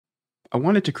I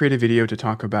wanted to create a video to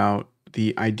talk about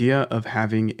the idea of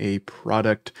having a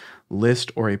product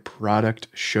list or a product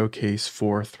showcase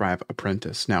for Thrive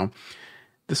Apprentice. Now,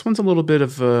 this one's a little bit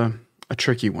of a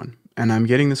tricky one, and I'm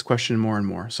getting this question more and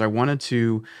more. So I wanted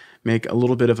to make a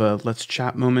little bit of a let's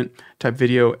chat moment type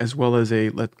video, as well as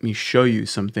a let me show you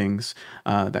some things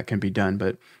that can be done.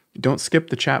 But don't skip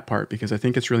the chat part, because I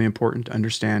think it's really important to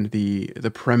understand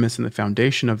the premise and the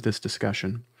foundation of this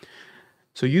discussion.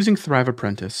 So using Thrive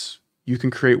Apprentice, you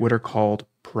can create what are called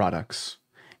products.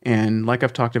 And like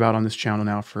I've talked about on this channel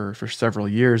now for several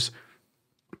years,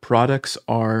 products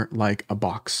are like a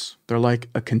box. They're like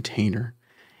a container.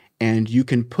 And you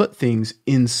can put things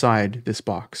inside this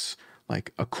box,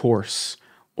 like a course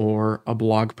or a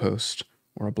blog post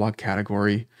or a blog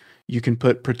category. You can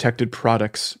put protected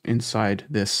products inside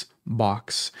this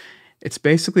box. It's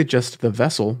basically just the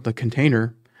vessel, the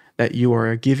container, that you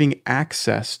are giving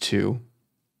access to,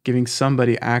 giving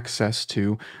somebody access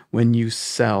to when you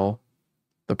sell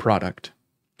the product.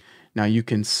 Now, you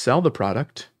can sell the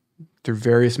product through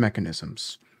various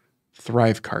mechanisms.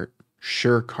 ThriveCart,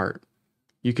 SureCart.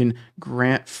 You can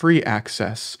grant free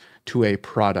access to a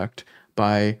product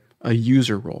by a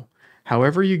user role.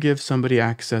 However you give somebody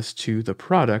access to the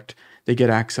product, they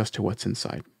get access to what's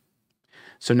inside.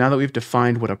 So now that we've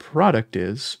defined what a product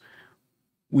is,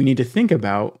 we need to think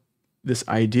about this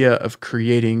idea of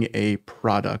creating a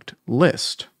product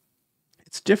list.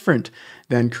 It's different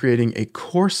than creating a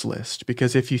course list,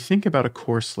 because if you think about a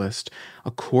course list, a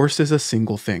course is a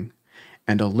single thing,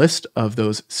 and a list of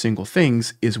those single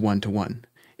things is one-to-one.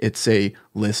 It's a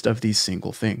list of these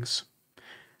single things.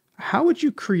 How would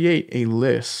you create a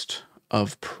list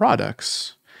of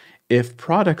products if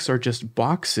products are just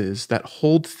boxes that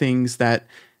hold things that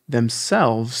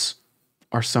themselves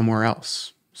are somewhere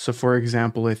else? So for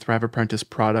example, a Thrive Apprentice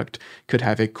product could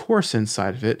have a course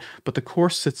inside of it, but the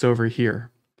course sits over here.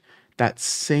 That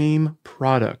same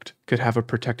product could have a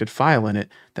protected file in it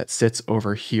that sits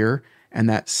over here, and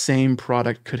that same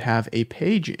product could have a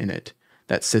page in it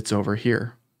that sits over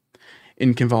here.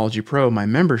 In Convology Pro, my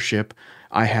membership,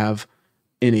 I have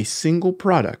in a single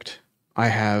product, I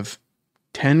have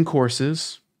 10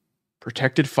 courses,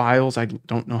 protected files, I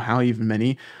don't know how even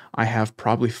many. I have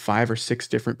probably 5 or 6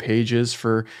 different pages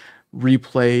for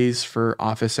replays, for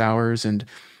office hours, and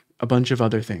a bunch of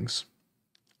other things.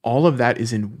 All of that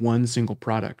is in one single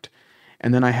product.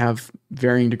 And then I have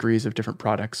varying degrees of different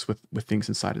products with things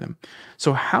inside of them.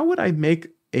 So how would I make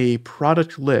a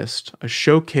product list, a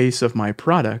showcase of my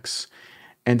products,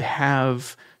 and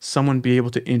have someone be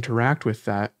able to interact with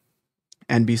that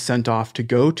and be sent off to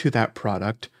go to that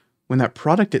product when that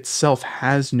product itself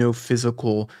has no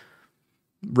physical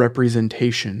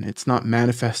representation? It's not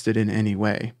manifested in any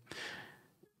way.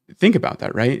 Think about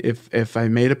that, right? If I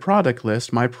made a product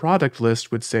list, my product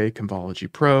list would say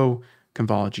Convology Pro,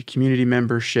 Convology Community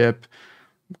Membership,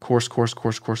 course,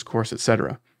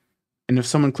 etc. And if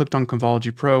someone clicked on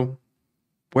Convology Pro,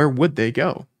 where would they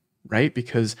go, right?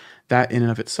 Because that in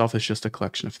and of itself is just a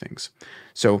collection of things.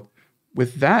 So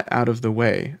with that out of the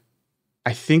way,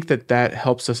 I think that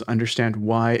helps us understand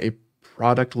why a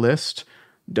product list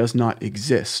does not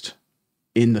exist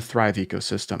in the Thrive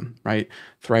ecosystem, right?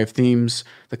 Thrive Themes,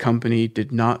 the company,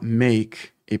 did not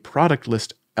make a product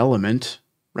list element,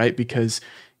 right? Because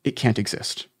it can't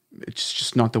exist. It's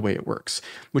just not the way it works,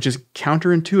 which is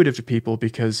counterintuitive to people,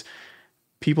 because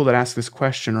people that ask this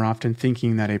question are often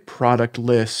thinking that a product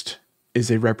list is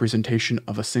a representation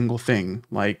of a single thing,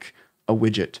 like a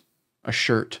widget, a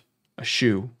shirt, a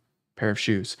shoe, pair of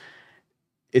shoes.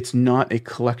 It's not a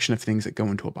collection of things that go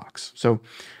into a box. So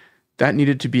that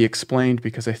needed to be explained,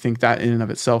 because I think that in and of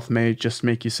itself may just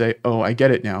make you say, oh, I get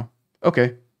it now.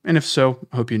 Okay. And if so,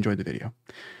 I hope you enjoyed the video.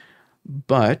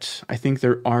 But I think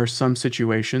there are some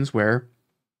situations where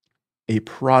a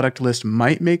product list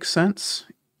might make sense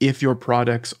if your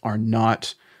products are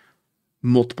not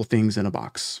multiple things in a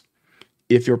box.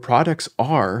 If your products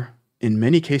are, in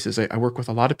many cases, I work with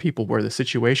a lot of people where the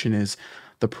situation is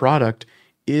the product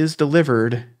is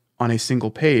delivered on a single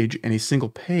page, and a single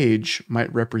page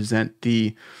might represent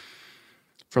the,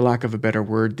 for lack of a better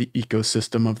word, the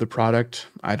ecosystem of the product.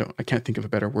 I can't think of a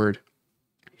better word.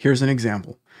 Here's an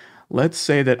example. Let's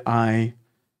say that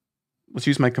let's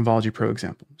use my Convology Pro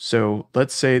example. So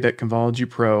let's say that Convology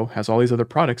Pro has all these other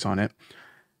products on it.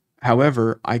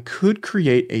 However, I could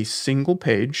create a single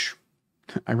page.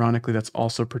 Ironically, that's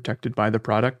also protected by the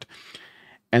product.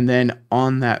 And then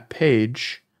on that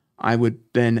page, I would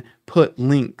then put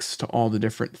links to all the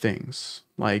different things.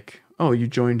 Like, oh, you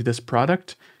joined this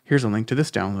product? Here's a link to this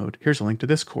download. Here's a link to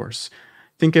this course.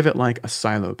 Think of it like a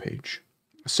silo page.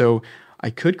 So I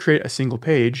could create a single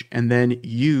page and then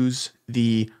use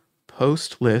the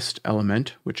post list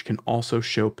element, which can also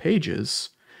show pages,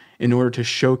 in order to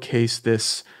showcase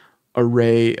this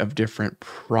array of different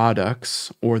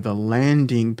products or the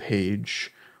landing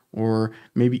page, or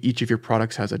maybe each of your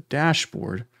products has a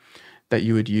dashboard that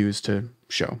you would use to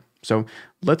show. So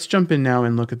let's jump in now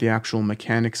and look at the actual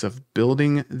mechanics of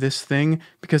building this thing,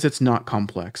 because it's not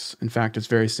complex. In fact, it's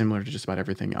very similar to just about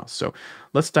everything else. So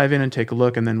let's dive in and take a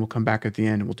look, and then we'll come back at the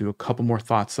end and we'll do a couple more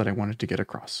thoughts that I wanted to get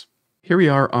across. Here we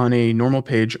are on a normal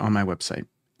page on my website,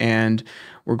 and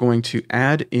we're going to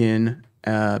add in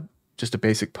just a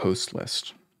basic post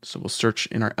list. So we'll search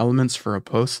in our elements for a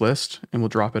post list and we'll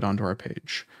drop it onto our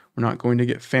page. We're not going to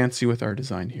get fancy with our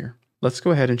design here. Let's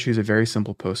go ahead and choose a very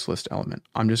simple post list element.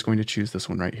 I'm just going to choose this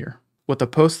one right here. What the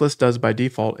post list does by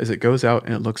default is it goes out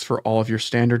and it looks for all of your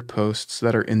standard posts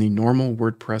that are in the normal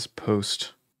WordPress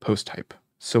post type.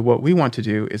 So what we want to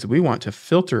do is we want to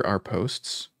filter our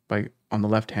posts by, on the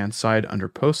left-hand side under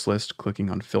post list, clicking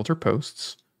on filter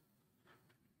posts.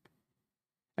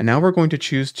 And now we're going to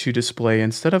choose to display,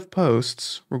 instead of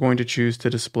posts, we're going to choose to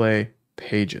display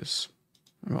pages.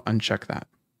 We'll uncheck that.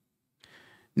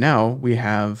 Now we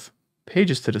have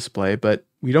pages to display, but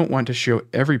we don't want to show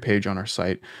every page on our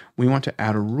site. We want to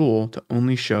add a rule to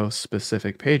only show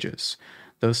specific pages.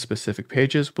 Those specific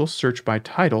pages we'll search by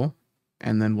title,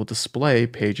 and then we'll display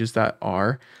pages that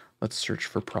are, let's search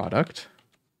for product,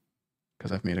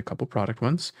 because I've made a couple product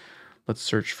ones. Let's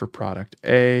search for product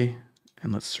A,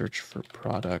 and let's search for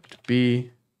product B.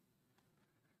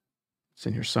 It's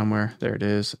in here somewhere. There it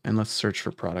is. And let's search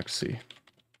for product C.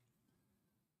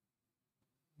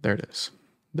 There it is.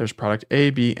 There's product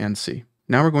A, B, and C.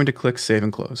 Now we're going to click Save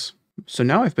and Close. So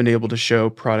now I've been able to show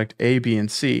product A, B, and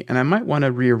C, and I might want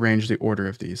to rearrange the order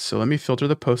of these. So let me filter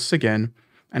the posts again,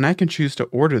 and I can choose to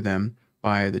order them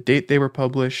by the date they were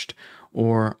published,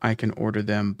 or I can order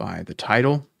them by the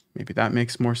title. Maybe that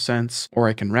makes more sense. Or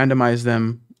I can randomize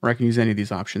them, or I can use any of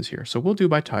these options here. So we'll do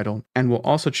by title, and we'll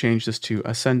also change this to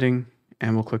ascending,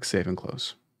 and we'll click Save and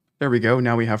Close. There we go.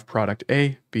 Now we have product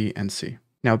A, B, and C.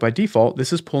 Now by default,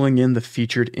 this is pulling in the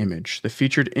featured image. The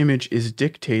featured image is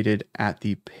dictated at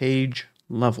the page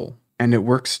level, and it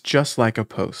works just like a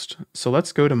post. So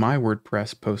let's go to my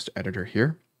WordPress post editor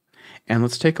here, and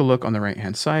let's take a look on the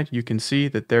right-hand side. You can see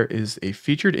that there is a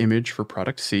featured image for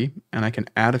product C, and I can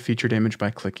add a featured image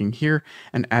by clicking here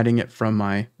and adding it from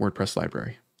my WordPress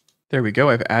library. There we go.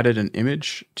 I've added an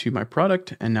image to my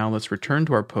product, and now let's return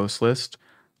to our post list.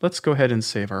 Let's go ahead and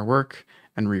save our work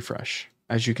and refresh.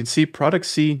 As you can see, product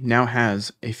C now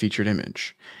has a featured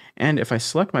image. And if I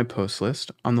select my post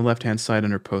list, on the left-hand side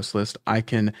under post list, I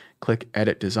can click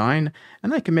Edit Design,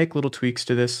 and I can make little tweaks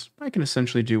to this. I can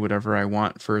essentially do whatever I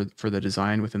want for the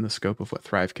design within the scope of what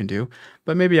Thrive can do.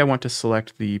 But maybe I want to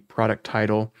select the product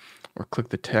title or click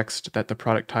the text that the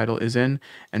product title is in,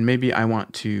 and maybe I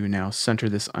want to now center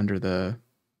this under the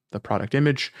product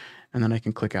image, and then I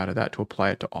can click out of that to apply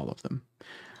it to all of them.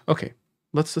 Okay,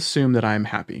 let's assume that I'm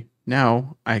happy.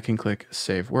 Now I can click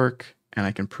Save Work, and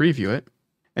I can preview it.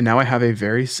 And now I have a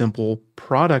very simple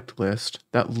product list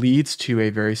that leads to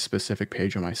a very specific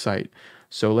page on my site.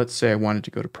 So let's say I wanted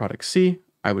to go to product C.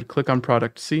 I would click on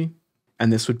product C,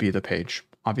 and this would be the page.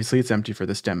 Obviously, it's empty for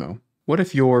this demo. What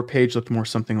if your page looked more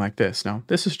something like this? Now,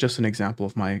 this is just an example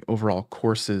of my overall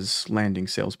courses landing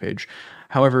sales page.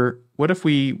 However, what if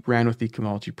we ran with the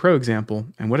Ecommerce Pro example,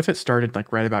 and what if it started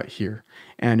like right about here?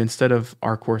 And instead of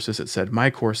our courses, it said my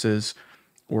courses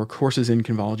or courses in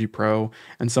Convology Pro,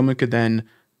 and someone could then,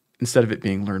 instead of it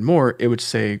being learn more, it would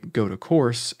say go to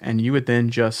course, and you would then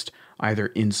just either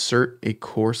insert a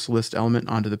course list element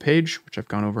onto the page, which I've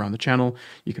gone over on the channel.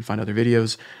 You can find other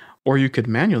videos. Or you could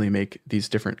manually make these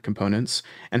different components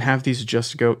and have these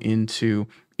just go into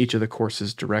each of the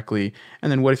courses directly.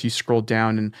 And then what if you scroll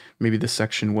down and maybe the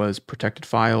section was protected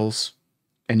files,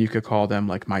 and you could call them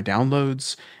like my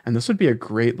downloads. And this would be a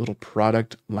great little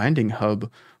product landing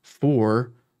hub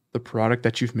for the product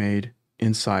that you've made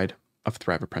inside of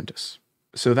Thrive Apprentice.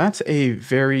 So that's a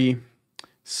very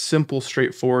simple,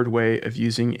 straightforward way of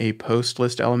using a post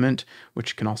list element,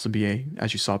 which can also be a,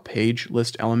 as you saw, page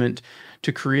list element,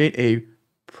 to create a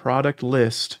product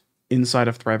list inside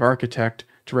of Thrive Architect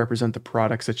to represent the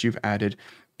products that you've added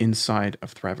inside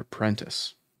of Thrive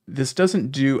Apprentice. This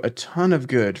doesn't do a ton of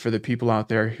good for the people out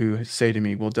there who say to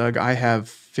me, well, Doug, I have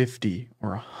 50 or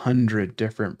 100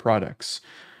 different products.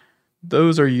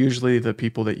 Those are usually the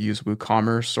people that use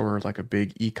WooCommerce or like a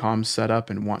big e-com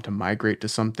setup and want to migrate to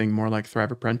something more like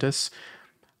Thrive Apprentice.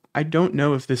 I don't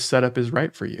know if this setup is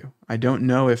right for you. I don't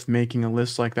know if making a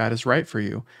list like that is right for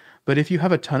you. But if you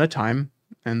have a ton of time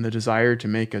and the desire to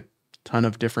make a ton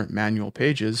of different manual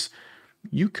pages,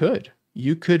 you could.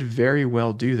 You could very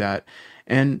well do that,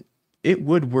 and it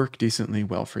would work decently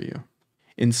well for you.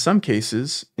 In some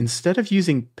cases, instead of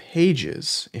using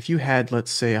pages, if you had,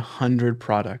 let's say, 100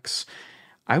 products,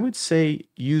 I would say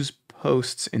use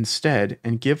posts instead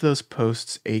and give those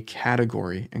posts a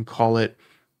category and call it,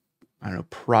 I don't know,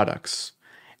 products.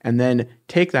 And then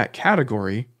take that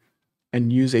category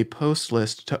and use a post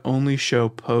list to only show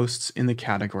posts in the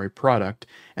category product,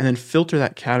 and then filter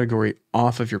that category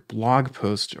off of your blog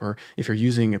post. Or if you're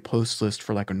using a post list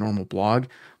for like a normal blog,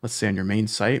 let's say on your main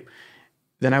site,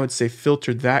 then I would say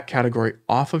filter that category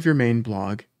off of your main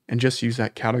blog and just use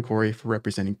that category for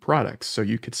representing products. So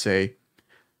you could say,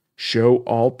 show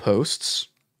all posts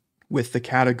with the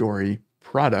category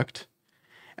product,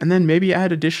 and then maybe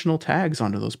add additional tags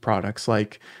onto those products.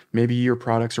 Like maybe your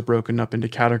products are broken up into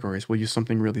categories. We'll use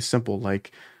something really simple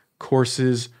like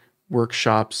courses,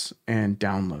 workshops, and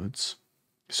downloads.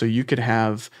 So you could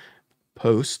have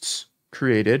posts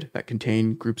created that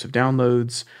contain groups of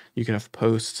downloads. You could have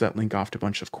posts that link off to a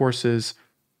bunch of courses,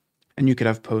 and you could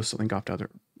have posts that link off to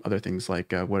other things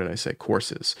like, what did I say?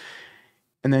 Courses.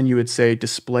 And then you would say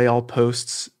display all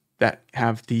posts that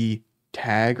have the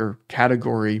tag or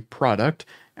category product,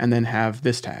 and then have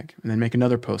this tag, and then make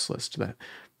another post list that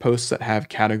posts that have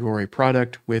category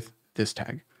product with this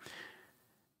tag.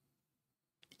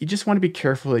 You just want to be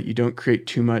careful that you don't create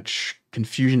too much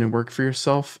confusion and work for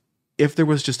yourself if there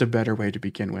was just a better way to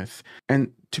begin with.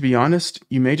 And to be honest,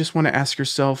 you may just want to ask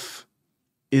yourself,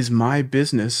 is my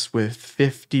business with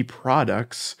 50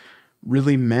 products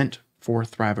really meant for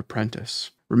Thrive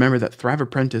Apprentice? Remember that Thrive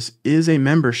Apprentice is a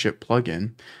membership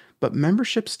plugin, but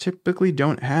memberships typically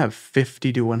don't have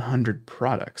 50 to 100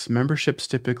 products. Memberships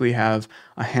typically have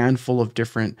a handful of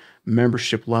different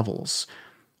membership levels.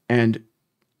 And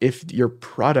if your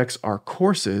products are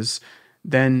courses,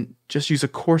 then just use a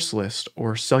course list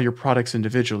or sell your products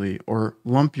individually or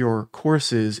lump your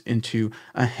courses into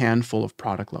a handful of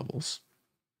product levels.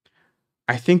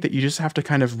 I think that you just have to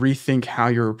kind of rethink how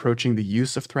you're approaching the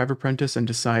use of Thrive Apprentice and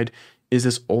decide, is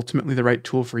this ultimately the right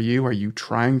tool for you? Are you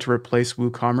trying to replace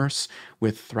WooCommerce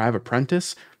with Thrive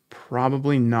Apprentice?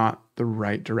 Probably not the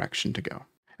right direction to go.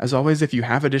 As always, if you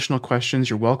have additional questions,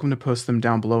 you're welcome to post them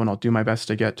down below and I'll do my best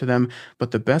to get to them.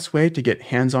 But the best way to get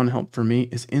hands-on help from me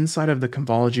is inside of the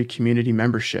Convology community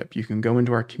membership. You can go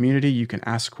into our community, you can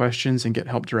ask questions and get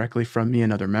help directly from me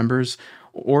and other members,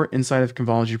 or inside of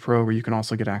Convology Pro, where you can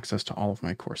also get access to all of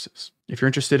my courses. If you're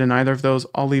interested in either of those,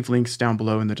 I'll leave links down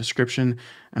below in the description,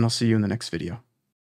 and I'll see you in the next video.